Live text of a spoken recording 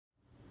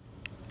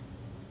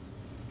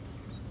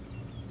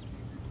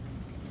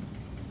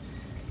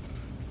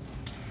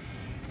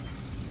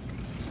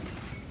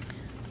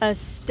A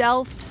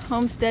stealth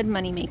homestead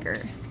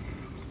moneymaker.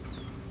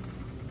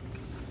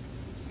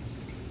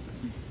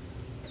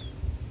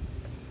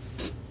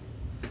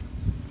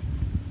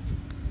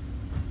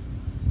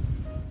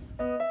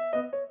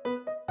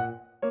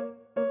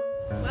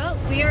 Well,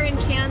 we are in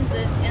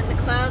Kansas and the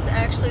clouds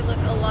actually look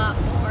a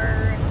lot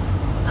more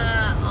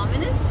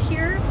ominous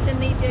here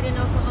than they did in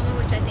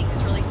Oklahoma, which I think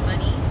is really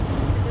funny,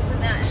 because isn't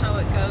that how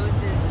it goes?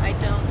 Is I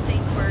don't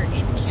think we're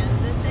in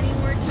Kansas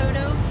anymore,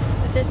 Toto,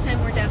 but this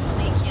time we're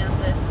definitely in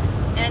Kansas,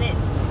 and it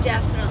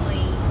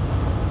definitely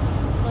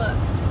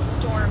looks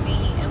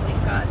stormy, and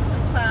we've got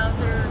some clouds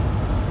that are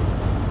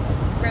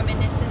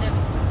reminiscent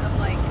of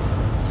like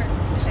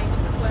certain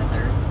types of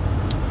weather.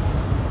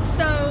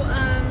 So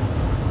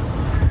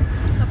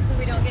hopefully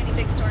we don't get any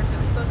big storms. It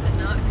was supposed to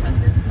not come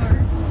this far,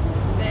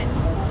 but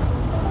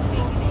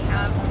maybe they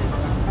have,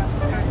 because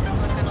it's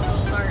looking a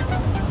little dark.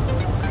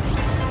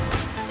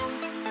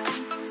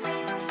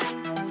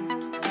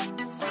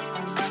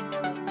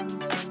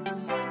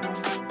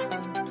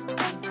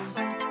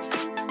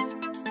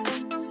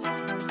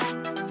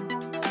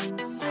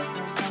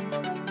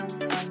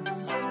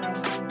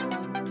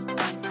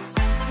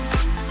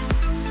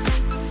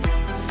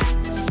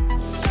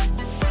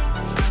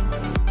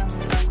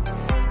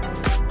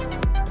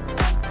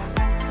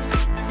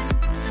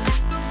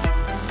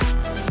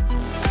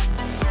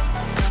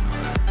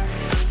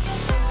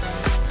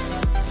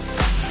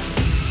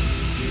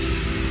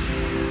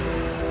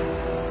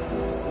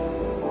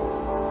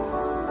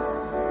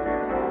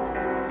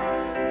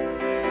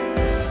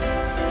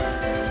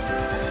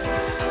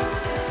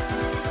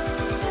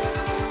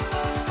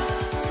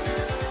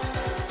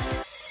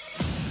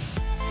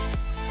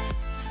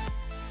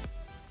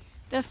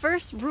 The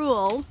first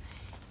rule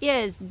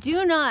is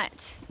do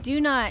not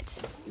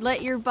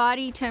let your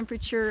body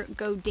temperature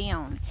go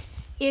down.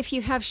 If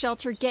you have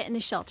shelter, get in the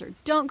shelter.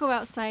 Don't go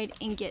outside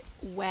and get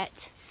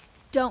wet.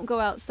 Don't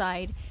go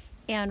outside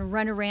and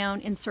run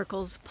around in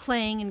circles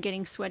playing and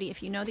getting sweaty.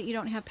 If you know that you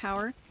don't have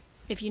power,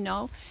 if you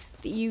know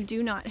that you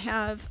do not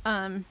have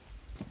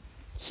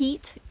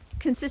heat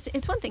consistent.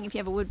 It's one thing if you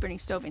have a wood burning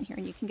stove in here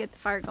and you can get the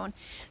fire going.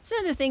 It's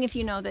another thing if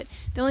you know that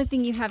the only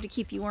thing you have to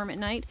keep you warm at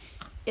night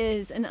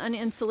is an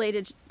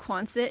uninsulated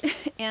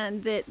Quonset,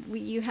 and that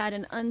you had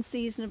an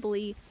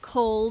unseasonably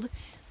cold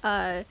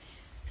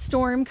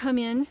storm come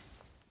in.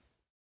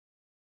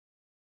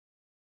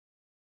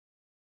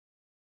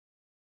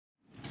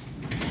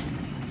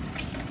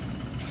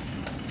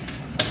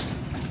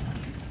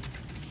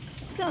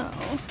 So,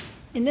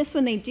 in this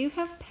one they do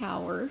have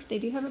power. They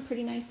do have a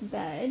pretty nice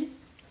bed.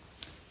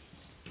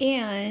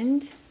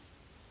 And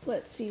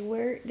let's see,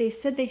 where they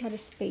said they had a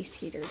space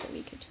heater that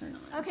we could turn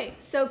on. Okay,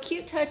 so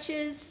cute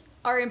touches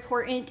are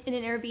important in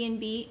an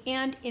Airbnb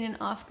and in an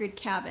off-grid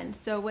cabin.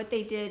 So what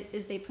they did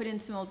is they put in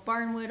some old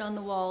barn wood on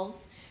the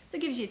walls, so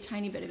it gives you a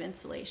tiny bit of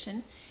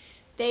insulation.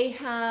 They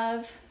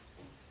have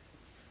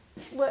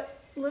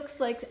what looks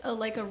like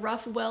a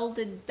rough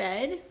welded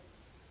bed.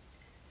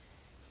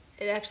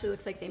 It actually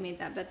looks like they made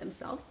that bed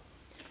themselves.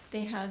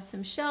 They have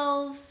some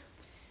shelves.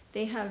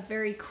 They have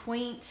very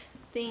quaint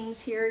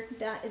things here.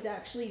 That is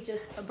actually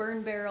just a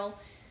burn barrel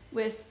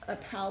with a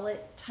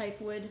pallet type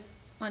wood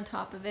on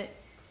top of it.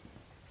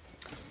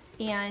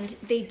 And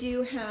they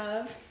do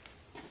have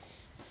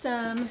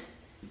some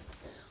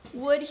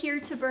wood here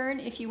to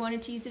burn if you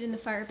wanted to use it in the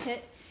fire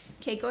pit.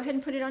 Okay, go ahead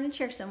and put it on a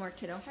chair somewhere,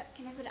 kiddo.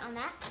 Can I put it on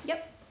that?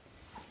 Yep.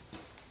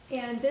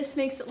 And this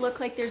makes it look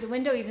like there's a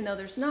window even though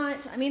there's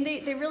not. I mean,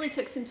 they really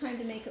took some time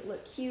to make it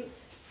look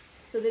cute.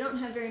 So they don't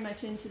have very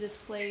much into this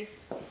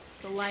place.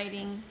 The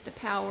lighting, the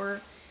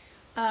power.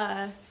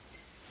 But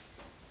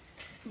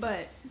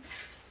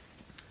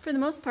for the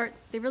most part,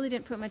 they really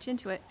didn't put much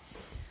into it.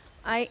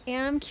 I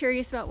am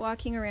curious about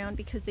walking around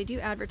because they do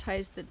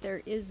advertise that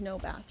there is no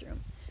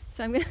bathroom.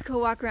 So I'm going to go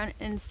walk around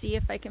and see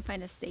if I can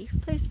find a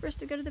safe place for us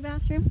to go to the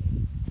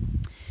bathroom.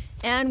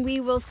 And we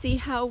will see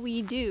how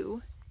we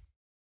do.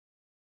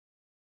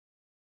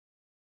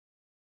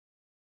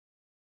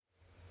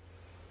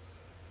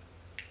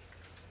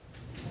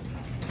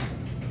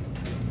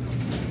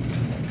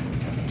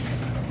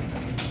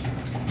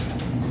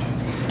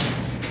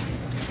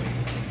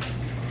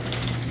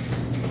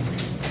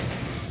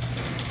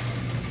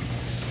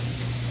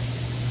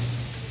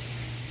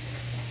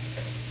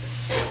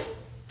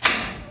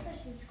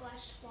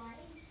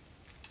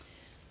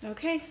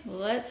 Okay,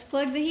 let's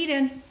plug the heat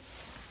in.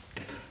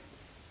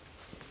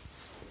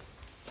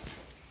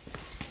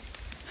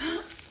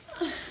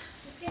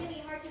 It's going to be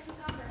hard to take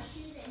off our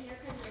shoes in here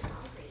because we're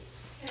concrete.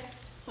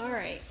 All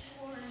right.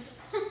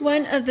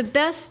 One of the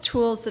best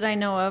tools that I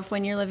know of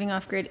when you're living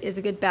off-grid is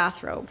a good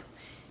bathrobe.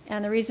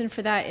 And the reason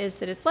for that is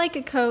that it's like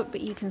a coat,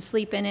 but you can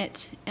sleep in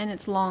it, and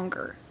it's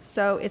longer.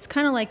 So it's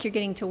kind of like you're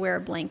getting to wear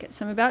a blanket.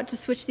 So I'm about to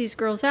switch these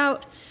girls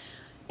out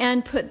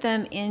and put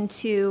them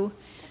into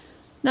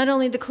not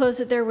only the clothes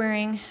that they're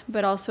wearing,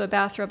 but also a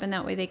bathrobe, and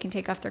that way they can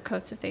take off their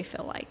coats if they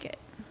feel like it.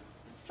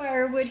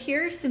 Firewood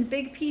here, some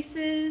big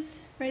pieces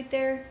right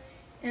there,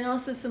 and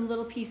also some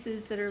little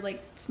pieces that are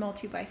like small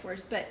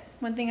 2x4s. But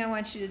one thing I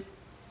want you to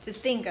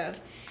just think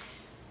of,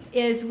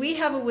 is we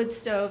have a wood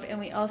stove and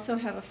we also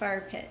have a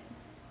fire pit.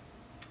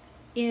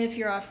 If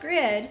you're off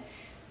grid,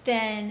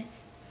 then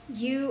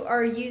you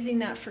are using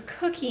that for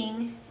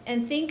cooking,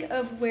 and think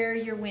of where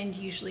your wind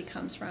usually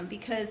comes from,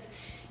 because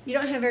you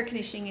don't have air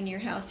conditioning in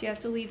your house. You have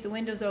to leave the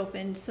windows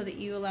open so that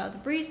you allow the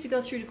breeze to go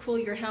through to cool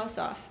your house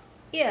off.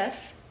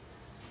 If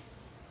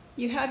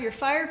you have your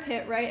fire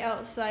pit right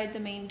outside the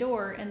main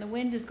door and the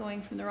wind is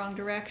going from the wrong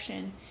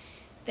direction,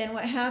 then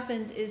what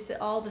happens is that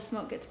all the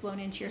smoke gets blown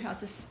into your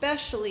house,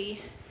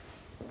 especially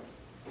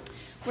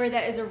where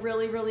that is a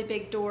really, really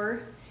big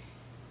door.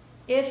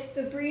 If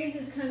the breeze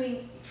is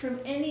coming from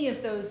any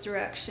of those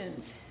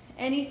directions,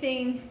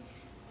 anything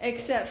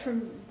except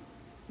from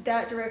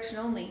that direction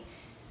only,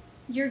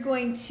 you're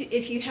going to,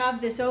 if you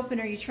have this open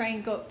or you try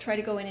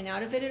to go in and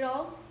out of it at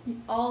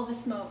all the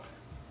smoke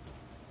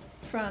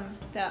from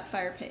that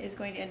fire pit is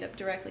going to end up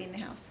directly in the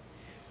house.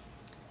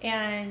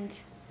 And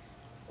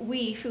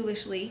we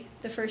foolishly,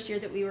 the first year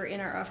that we were in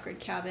our off-grid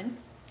cabin,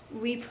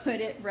 we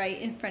put it right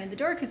in front of the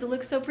door because it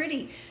looks so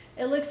pretty.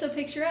 It looks so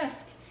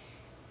picturesque.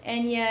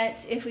 And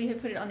yet, if we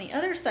had put it on the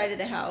other side of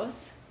the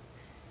house,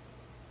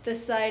 the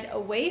side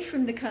away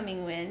from the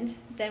coming wind,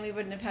 then we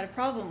wouldn't have had a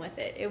problem with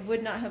it. It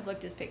would not have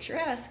looked as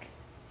picturesque,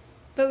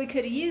 but we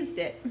could have used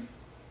it.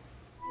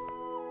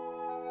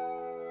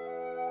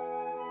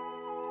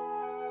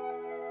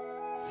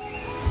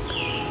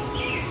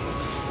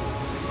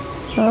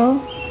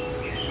 Well,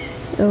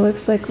 it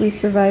looks like we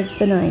survived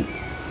the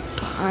night.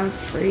 I'm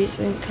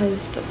freezing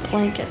because the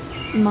blanket,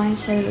 my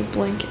side of the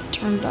blanket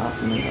turned off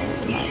in the middle of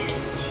the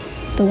night.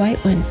 The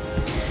white one.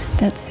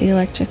 That's the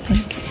electric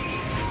blanket.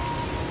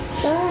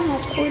 So I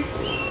have cords.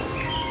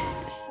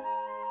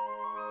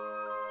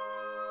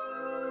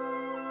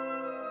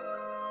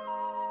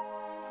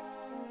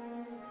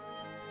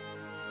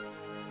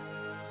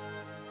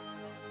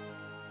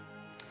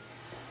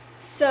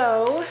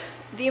 So,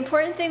 the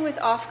important thing with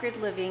off-grid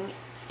living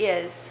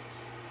is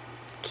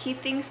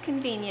keep things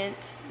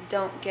convenient,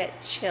 don't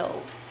get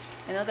chilled.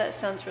 I know that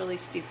sounds really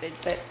stupid,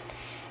 but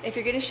if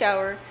you're going to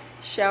shower,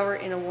 shower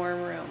in a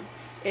warm room.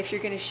 If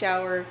you're going to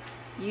shower,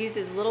 use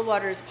as little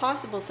water as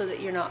possible so that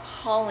you're not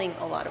hauling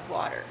a lot of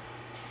water.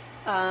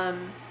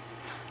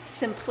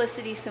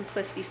 Simplicity,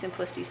 simplicity,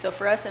 simplicity. So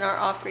for us in our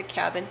off-grid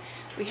cabin,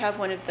 we have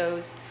one of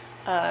those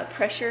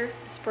pressure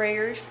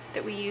sprayers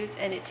that we use,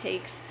 and it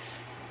takes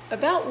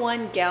about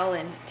 1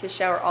 gallon to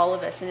shower all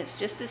of us, and it's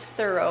just as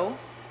thorough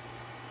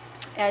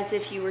as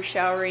if you were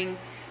showering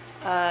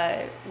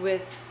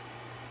with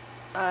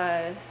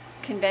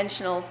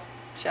conventional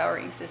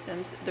showering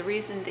systems. The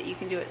reason that you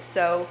can do it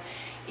so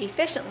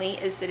efficiently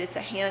is that it's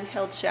a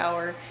handheld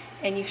shower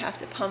and you have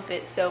to pump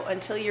it, so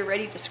until you're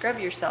ready to scrub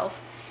yourself,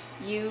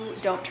 you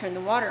don't turn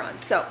the water on.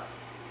 So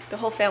the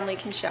whole family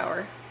can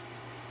shower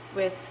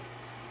with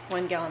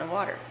 1 gallon of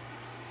water.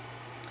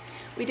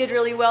 We did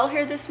really well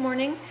here this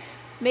morning.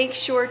 Make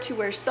sure to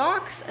wear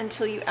socks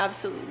until you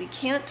absolutely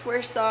can't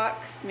wear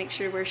socks. Make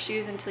sure to wear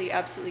shoes until you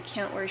absolutely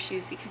can't wear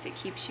shoes, because it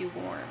keeps you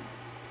warm.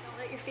 Don't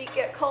let your feet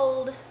get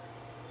cold.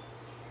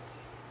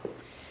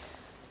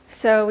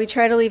 So we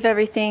try to leave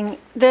everything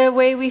the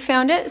way we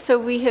found it. So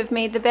we have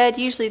made the bed.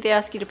 Usually they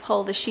ask you to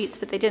pull the sheets,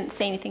 but they didn't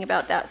say anything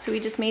about that. So we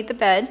just made the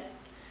bed,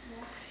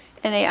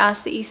 and they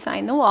asked that you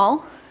sign the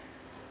wall.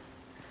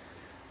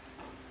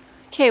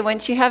 Okay,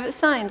 once you have it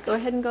signed, go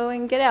ahead and go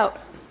and get out.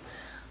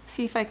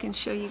 See if I can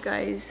show you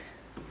guys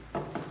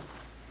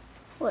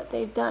what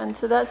they've done.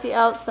 So that's the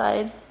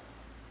outside,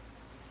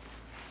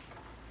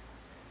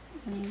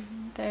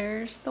 and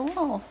there's the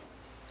walls.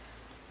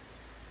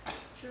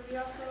 Should we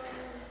also,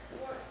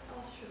 what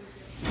else should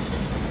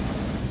we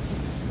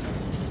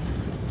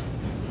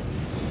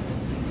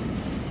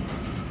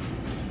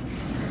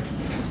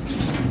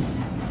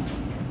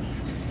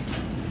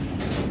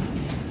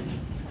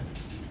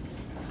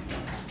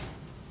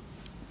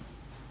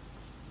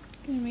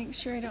Gonna make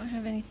sure I don't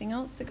have anything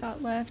else that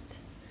got left.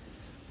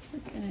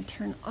 We're gonna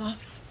turn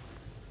off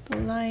the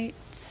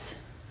lights.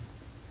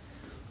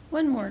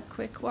 One more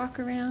quick walk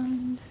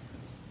around.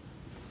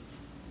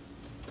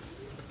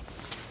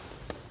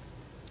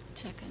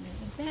 Check under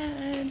the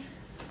bed.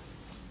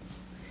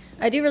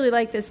 I do really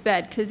like this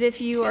bed because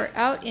if you are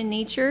out in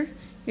nature,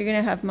 you're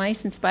gonna have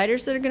mice and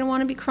spiders that are gonna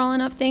wanna be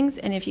crawling up things,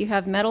 and if you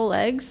have metal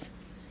legs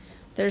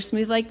that are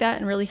smooth like that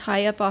and really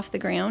high up off the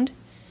ground,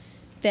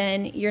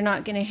 then you're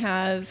not gonna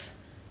have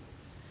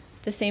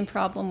the same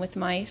problem with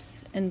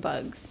mice and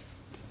bugs.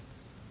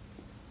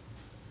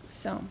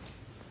 So,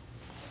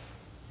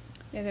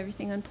 we have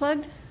everything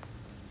unplugged.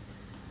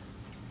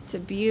 It's a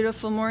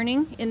beautiful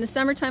morning. In the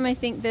summertime, I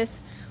think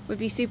this would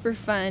be super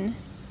fun,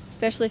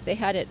 especially if they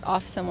had it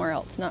off somewhere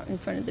else, not in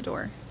front of the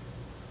door.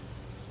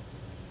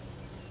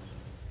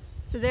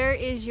 So there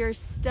is your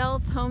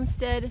stealth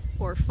homestead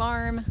or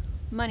farm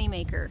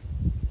moneymaker.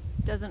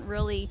 Doesn't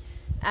really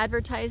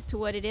advertise to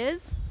what it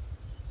is,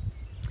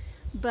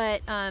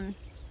 but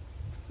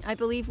I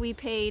believe we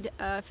paid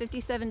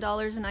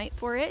 $57 a night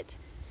for it,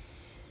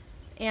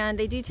 and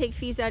they do take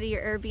fees out of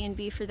your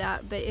Airbnb for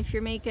that. But if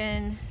you're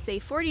making, say,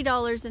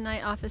 $40 a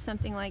night off of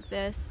something like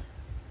this,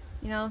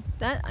 You know,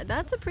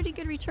 that's a pretty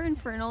good return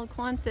for an old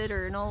Quonset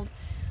or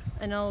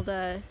an old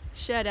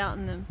shed out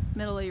in the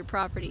middle of your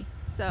property.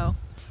 So,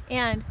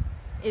 and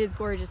it is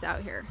gorgeous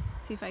out here.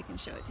 See if I can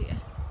show it to you.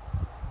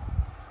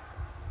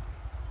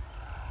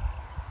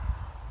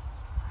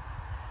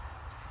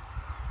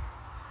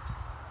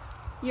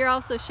 You're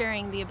also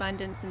sharing the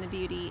abundance and the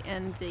beauty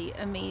and the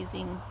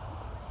amazing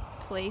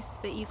place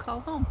that you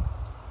call home.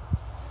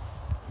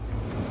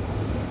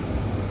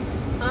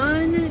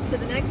 On to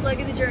the next leg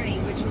of the journey,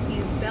 which will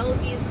be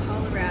Bellevue,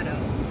 Colorado.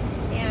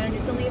 And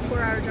it's only a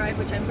 4-hour drive,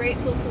 which I'm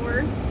grateful for.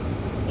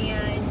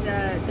 And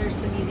there's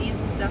some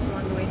museums and stuff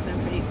along the way, so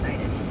I'm pretty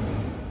excited.